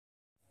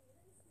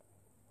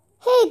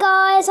Hey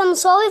guys, I'm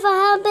sorry if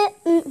I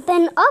haven't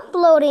been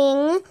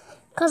uploading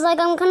because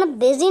I'm kind of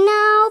busy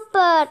now,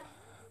 but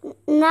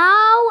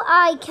now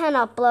I can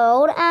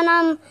upload and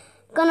I'm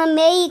gonna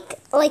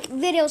make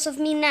videos of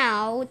me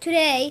now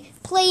today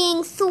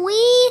playing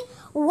 3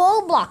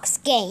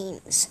 Roblox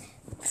games.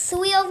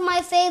 3 of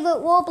my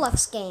favorite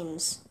Roblox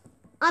games.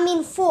 I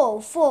mean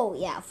 4.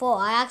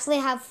 I actually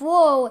have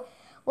 4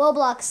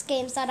 Roblox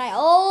games that I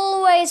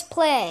always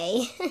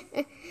play.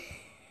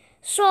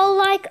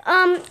 So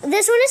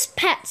this one is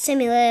Pet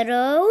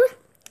Simulator.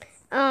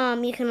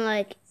 You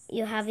can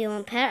you have your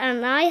own pet,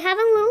 and I have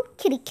a little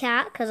kitty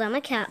cat because I'm a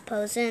cat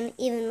person,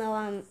 even though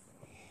I'm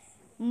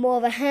more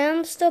of a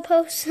hamster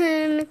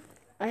person.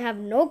 I have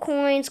no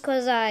coins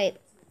because I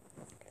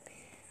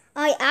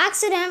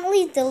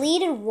accidentally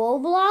deleted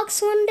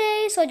Roblox one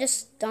day, so I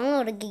just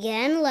downloaded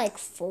again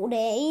 4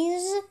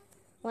 days.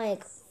 4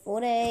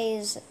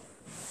 days.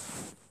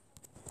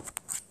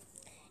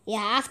 Yeah,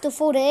 after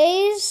 4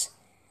 days.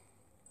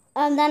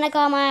 Then I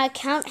got my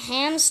account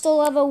hamster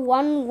lover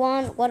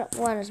 11.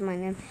 What is my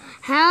name?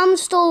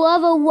 Hamster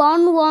lover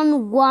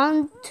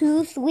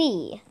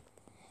 11123.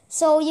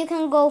 So you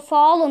can go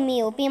follow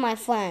me or be my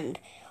friend.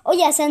 Oh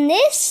yes, and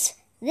this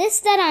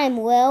that I'm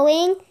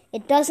wearing,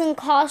 it doesn't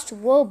cost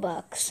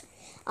Robux.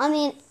 I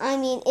mean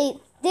it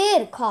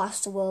did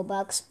cost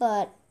Robux,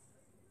 but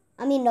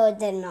no, it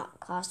did not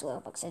cost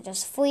Robux. It's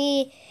just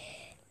free.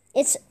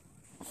 It's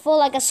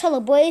for a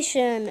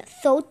celebration,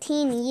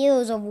 13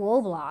 years of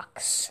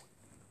Roblox.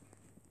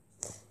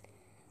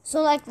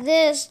 So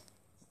this,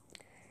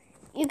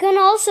 you can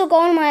also go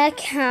on my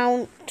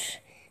account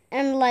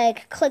and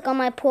click on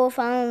my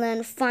profile and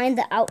then find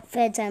the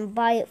outfits and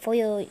buy it for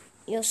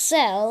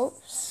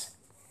yourselves.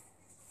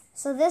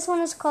 So this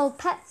one is called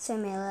Pet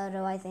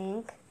Simulator, I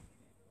think.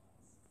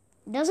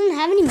 It doesn't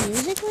have any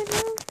music right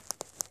now?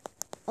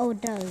 Oh, it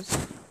does.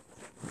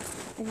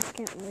 I just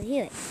can't really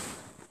hear it.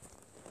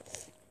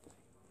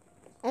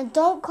 And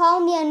don't call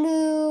me a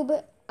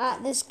noob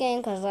at this game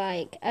because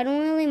I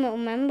don't really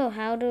remember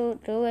how to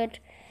do it.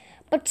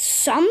 But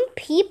some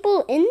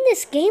people in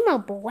this game are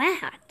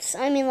brats.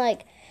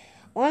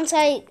 Once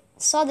I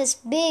saw this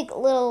big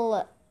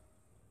little,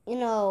 I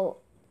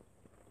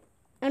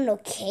don't know,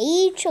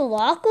 cage or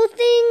locker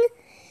thing.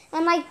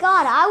 And my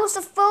God, I was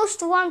the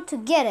first one to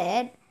get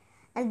it.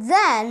 And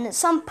then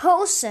some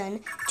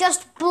person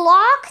just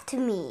blocked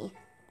me.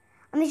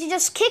 She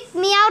just kicked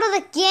me out of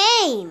the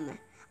game.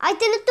 I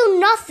didn't do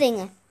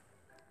nothing.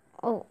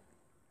 Oh,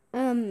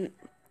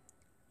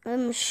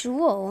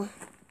 sure.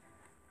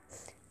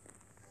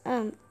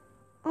 Oh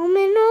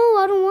man, no,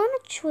 I don't want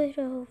to trade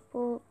her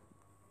for.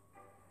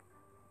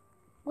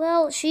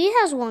 Well, she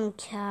has one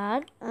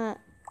cat.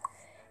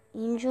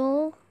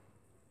 Angel.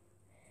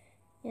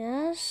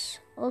 Yes,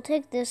 I'll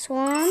take this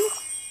one.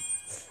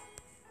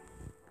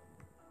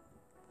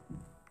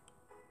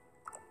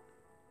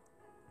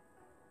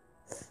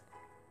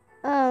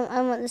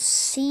 I want the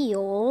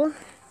seal.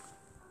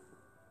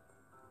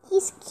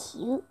 He's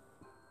cute.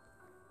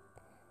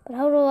 But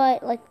how do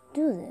I,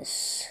 do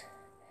this?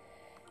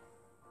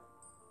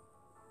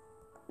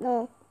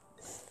 No.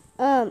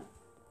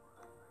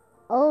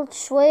 I'll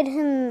trade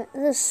him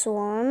this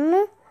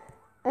one.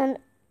 And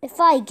if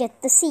I get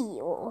the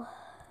seal.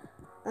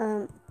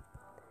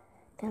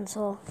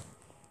 Cancel.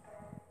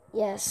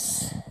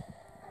 Yes.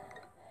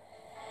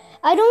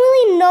 I don't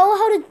really know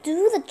how to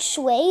do the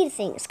trade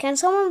things. Can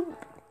someone,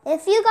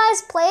 if you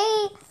guys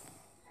play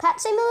Pet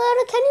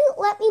Simulator, can you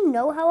let me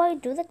know how I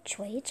do the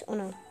trades? Oh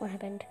no, what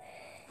happened?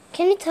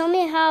 Can you tell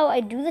me how I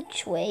do the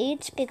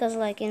trades? Because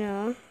I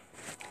don't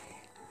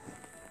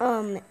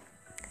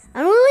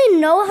really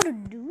know how to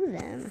do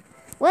them.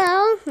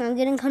 Well, I'm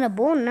getting kind of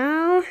bored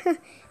now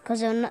because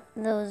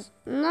there's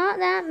not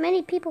that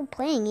many people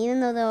playing,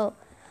 even though there are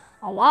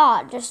a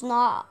lot, just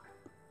not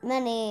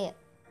many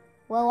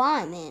where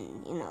I'm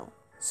in,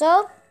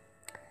 So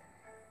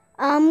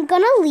I'm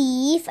gonna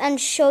leave and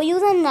show you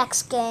the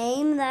next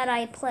game that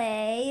I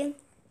play.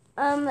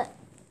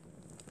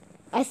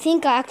 I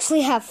think I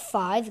actually have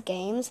 5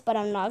 games, but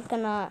I'm not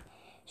gonna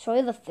show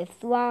you the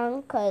 5th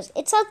one because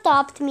it's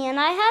Adopt Me, and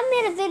I have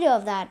made a video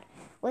of that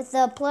with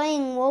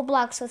playing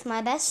Roblox with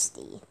my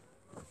bestie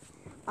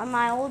on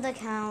my old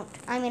account.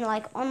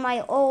 On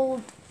my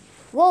old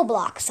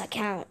Roblox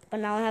account, but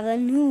now I have a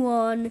new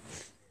one.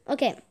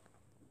 Okay,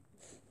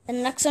 the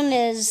next one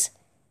is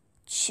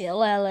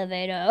Chill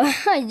Elevator.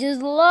 I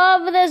just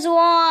love this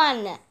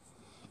one.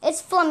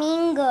 It's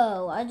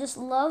Flamingo. I just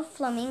love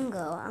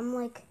Flamingo. I'm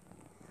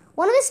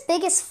one of his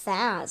biggest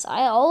fans.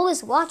 I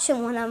always watch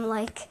him when I'm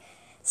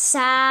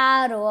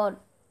sad or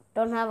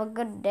don't have a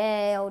good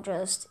day or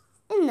just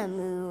in the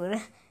mood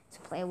to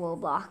play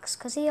Roblox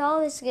because he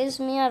always gives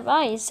me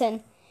advice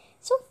and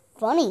it's so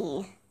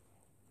funny.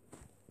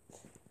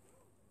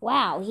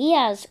 Wow, he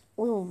has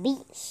Little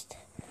Beast.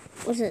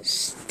 Was it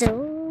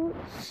still?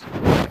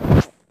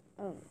 I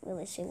don't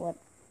really see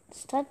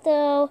what's that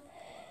though.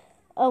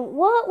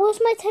 What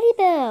was my teddy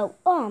bear?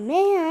 Oh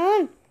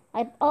man,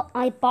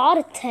 I bought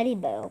a teddy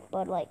bear,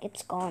 but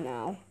it's gone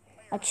now.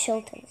 A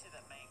chill teddy.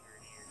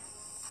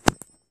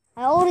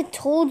 I already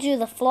told you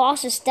the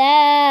floss is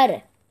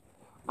dead.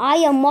 I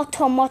am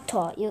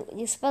moto.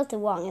 You spelled it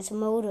wrong. It's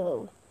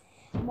moto.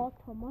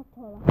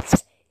 Moto.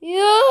 That's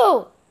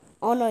you.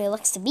 Oh no, he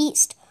likes the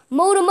beast.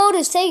 Moto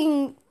is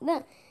taking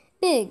that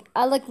big.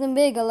 I like them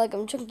big. I like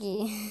them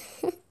chunky.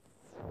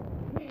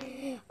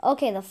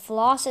 Okay, the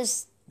floss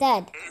is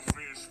dead.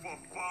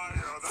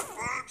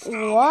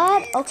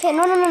 What? Okay,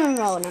 no.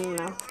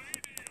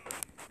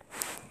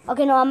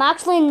 Okay, no, I'm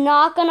actually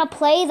not gonna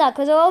play that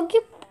because I'll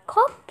get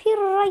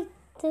copyrighted.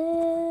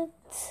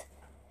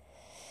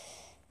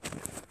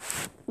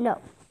 No.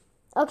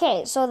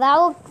 Okay, so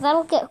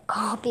that'll get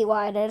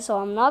copyrighted, so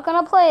I'm not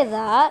gonna play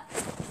that.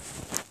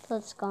 So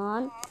it's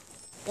gone.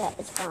 Yeah,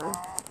 it's gone.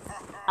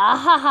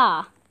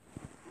 Ahaha.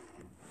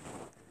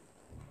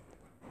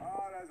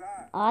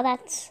 Oh,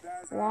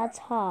 that's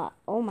hot.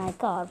 Oh my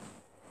god.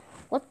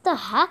 What the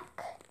heck?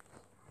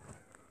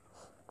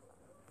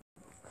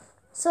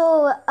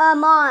 So,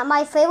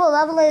 my favorite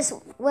level is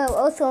where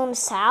Othum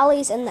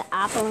sallies in the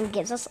apple and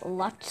gives us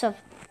lots of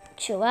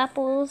chew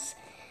apples.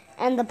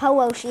 And the part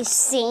where she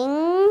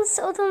sings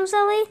Othum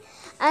Sally.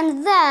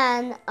 And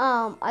then,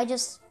 I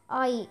just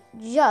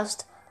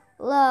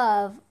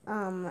love,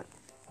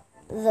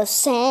 the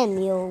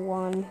Samuel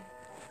one.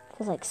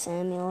 Because, like,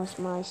 Samuel is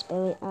my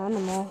spirit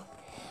animal.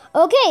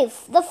 Okay,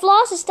 the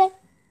floss is dead.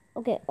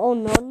 Okay, oh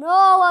no,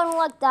 I don't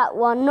like that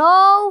one.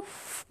 No.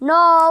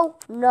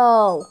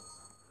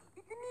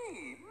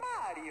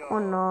 Oh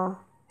no.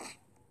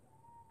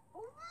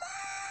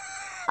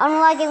 I don't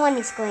like it when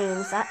he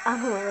screams. I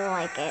don't really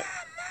like it.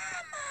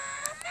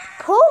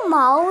 Poor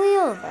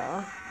Mario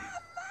though.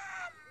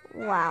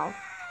 Wow.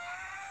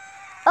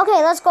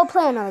 Okay, let's go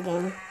play another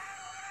game.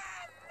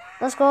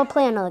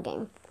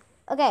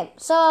 Okay,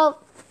 so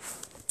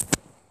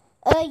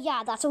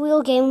yeah, that's a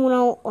real game.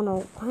 Oh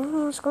no,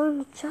 what's going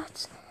on,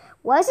 chats?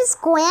 Why is this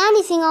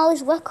Granny thing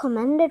always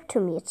recommended to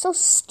me? It's so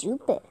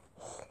stupid.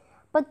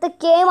 But the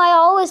game I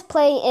always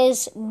play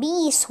is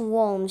Bee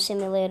Swarm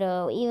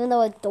Simulator, even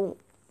though I don't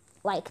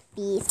like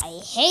bees. I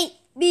hate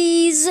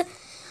bees.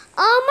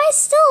 I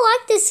still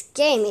like this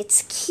game.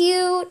 It's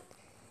cute.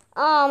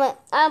 But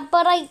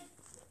I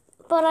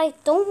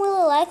don't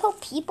really like how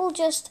people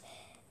just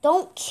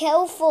don't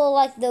kill for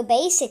like the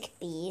basic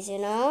bees, you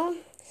know?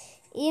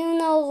 Even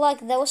though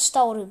like those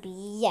starter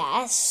bee,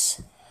 yes.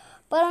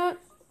 But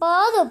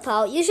other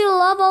part, you should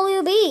love all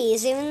your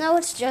bees, even though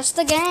it's just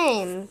a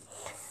game.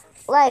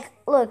 Like,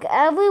 look,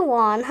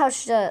 everyone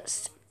has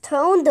just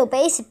toned the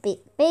basic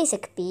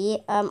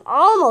bee.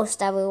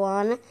 Almost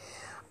everyone,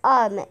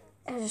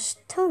 has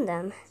toned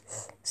them.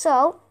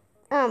 So,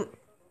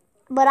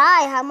 but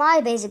I have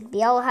my basic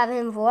bee. I'll have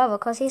him forever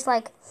because he's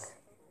my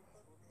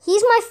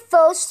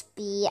first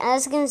bee.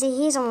 As you can see,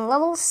 he's on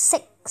level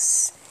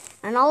 6,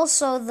 and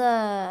also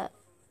the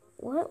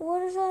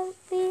what is that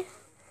bee?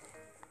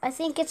 I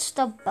think it's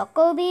the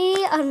buckle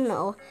bee. I don't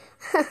know.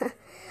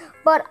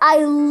 But I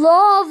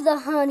love the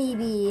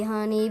honeybee.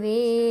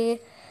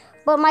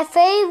 But my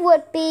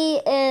favorite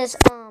bee is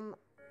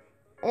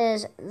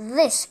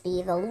this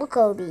bee, the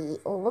Looko bee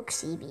or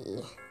Looksy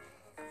bee.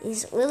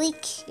 He's really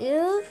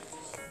cute.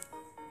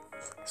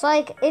 So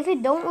like, if you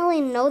don't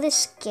really know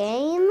this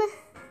game,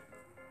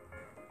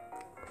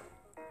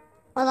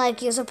 or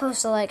like you're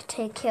supposed to like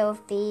take care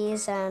of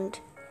bees and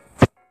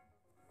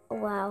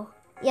wow.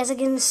 Yes, I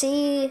can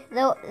see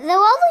there are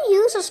other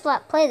users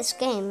that play this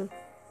game.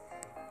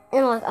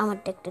 And like, I'm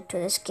addicted to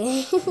this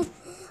game.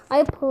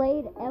 I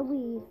played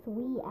every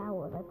 3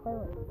 hours. I play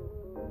like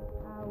 3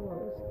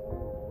 hours.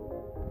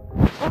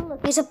 And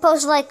look, you're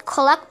supposed to like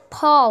collect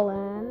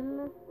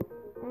pollen,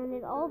 and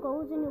it all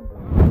goes in your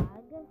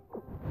bag.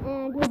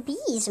 And your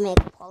bees make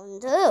pollen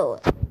too.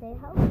 They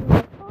help you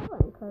make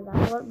pollen because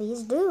that's what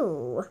bees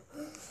do.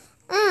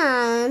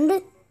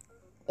 And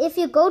if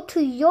you go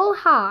to your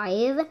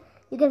hive,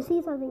 you can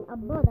see something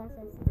above that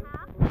says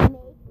tap,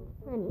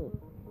 make honey.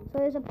 So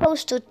you're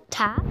supposed to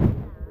tap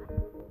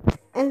that,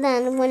 and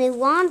then when you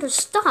want to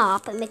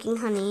stop making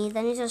honey,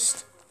 then you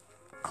just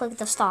click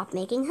the stop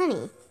making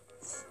honey.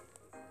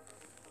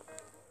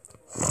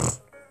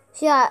 So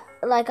yeah,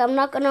 like I'm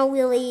not gonna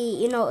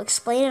really,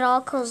 explain it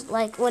all, cause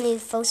like when you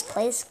first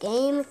play this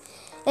game,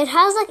 it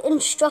has like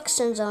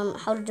instructions on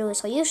how to do it.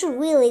 So you should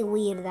really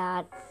read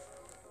that,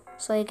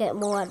 so you get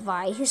more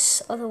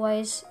advice.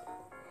 Otherwise,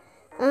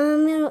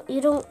 you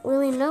don't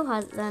really know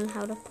how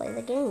to play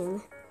the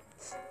game.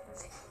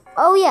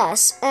 Oh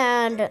yes,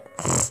 and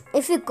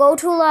if you go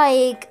to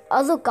like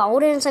other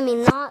gardens,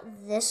 not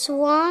this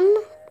one,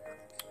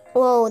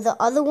 well the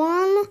other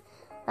one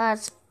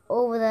that's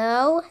over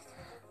there,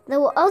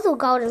 there were other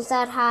gardens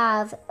that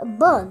have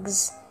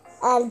bugs,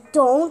 and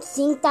don't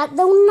think that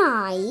they're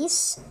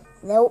nice,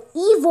 they're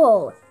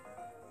evil.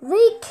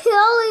 They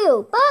kill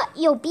you, but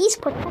your bees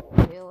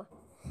protect you.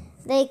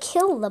 They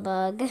kill the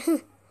bug.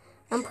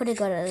 I'm pretty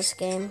good at this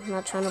game, I'm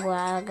not trying to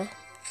brag.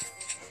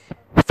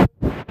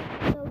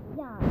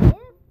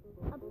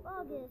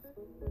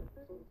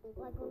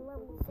 Like on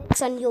level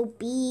 6 and your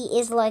bee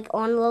is like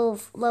on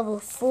level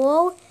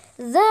 4,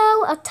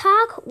 their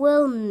attack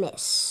will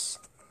miss.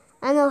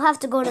 And they'll have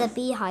to go to the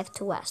beehive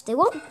to rest. They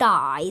won't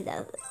die.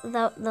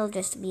 They'll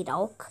just be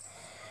dark.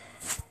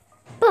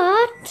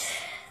 But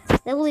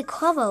they will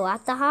recover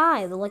at the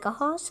hive, like a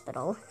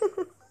hospital.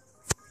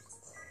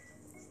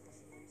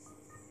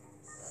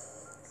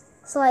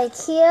 So like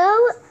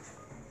here,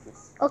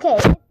 okay,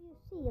 if you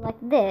see like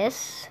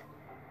this,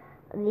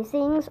 these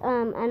things,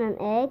 and an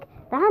egg,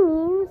 that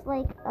means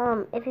like,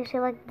 if you see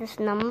like this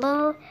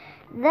number,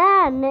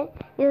 then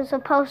you're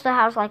supposed to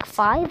have like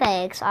 5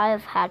 eggs.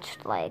 I've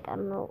hatched like, I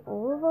don't know,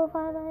 over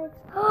 5 eggs.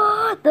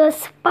 The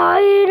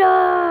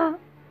spider!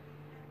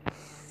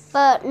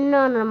 But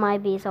none of my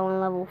bees are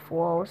on level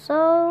 4,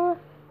 so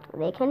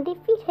they can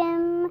defeat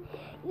him.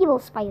 Evil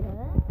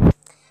spider.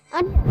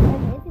 And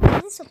yeah,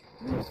 these are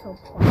prizes.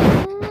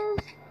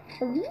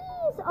 These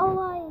are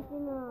like,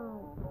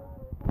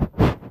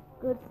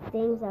 good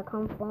things that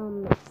come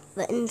from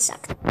the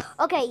insect.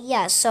 Okay,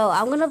 yeah, so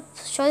I'm gonna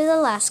show you the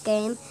last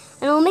game,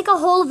 and I'll make a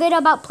whole video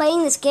about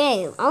playing this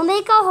game. I'll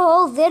make a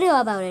whole video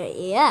about it,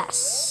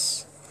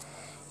 yes.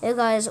 You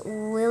guys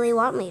really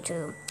want me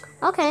to.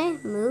 Okay,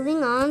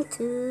 moving on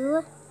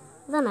to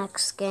the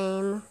next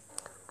game,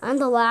 and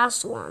the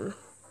last one.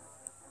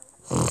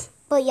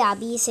 But yeah,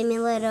 Bee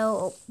Simulator,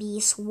 or Bee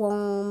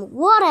Swarm,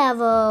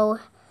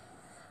 whatever.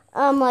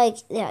 Like,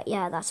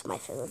 yeah, that's my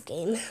favorite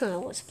game. I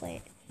always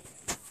play it.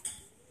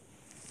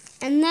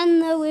 And then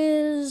there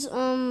is,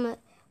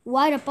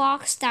 Write a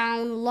Box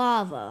Down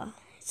Lava.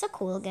 It's a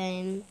cool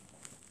game.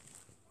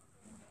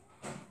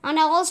 And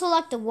I also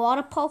like the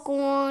water poker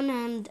one,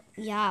 and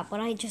yeah, but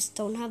I just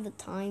don't have the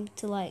time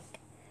to, like,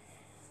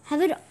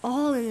 have it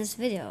all in this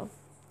video.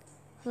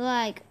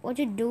 Like, what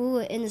you do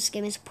in this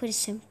game is pretty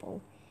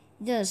simple.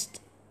 Just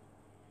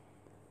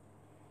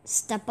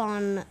step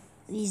on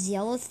these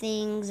yellow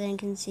things and you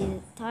can see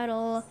the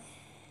title.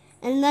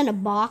 And then a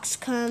box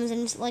comes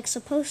and it's like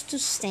supposed to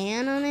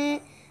stand on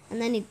it. And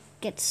then you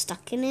get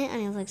stuck in it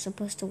and you're like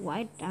supposed to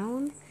write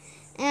down.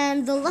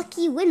 And the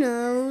lucky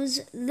winners,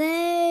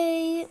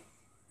 they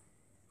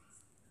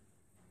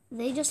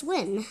just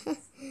win.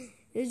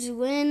 They just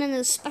win, and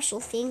there's special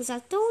things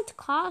that don't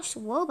cost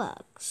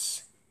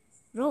Robux.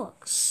 Or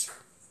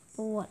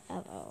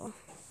whatever.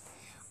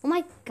 Oh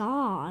my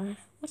god.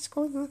 What's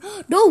going on?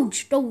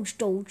 Doge!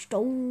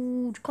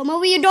 Come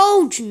over here,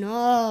 Doge!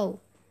 No.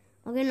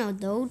 Okay, no,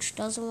 Doge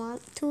doesn't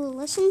want to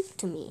listen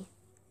to me.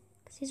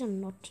 Because he's a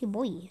naughty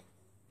boy.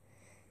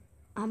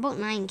 How about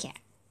Nyan Cat?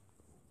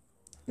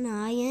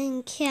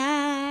 Nyan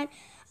Cat.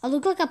 I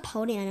look like a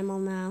pony animal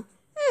now.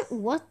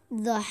 What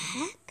the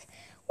heck?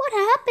 What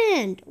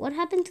happened? What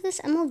happened to this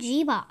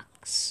MLG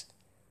box?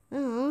 I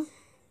don't know.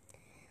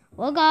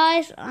 Well,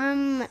 guys,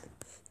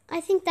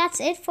 I think that's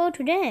it for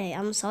today.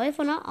 I'm sorry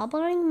for not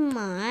uploading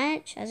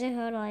much. As you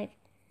heard, like,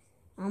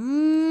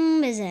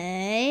 I'm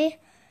busy.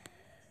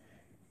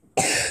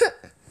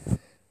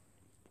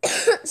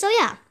 So,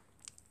 yeah.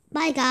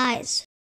 Bye, guys.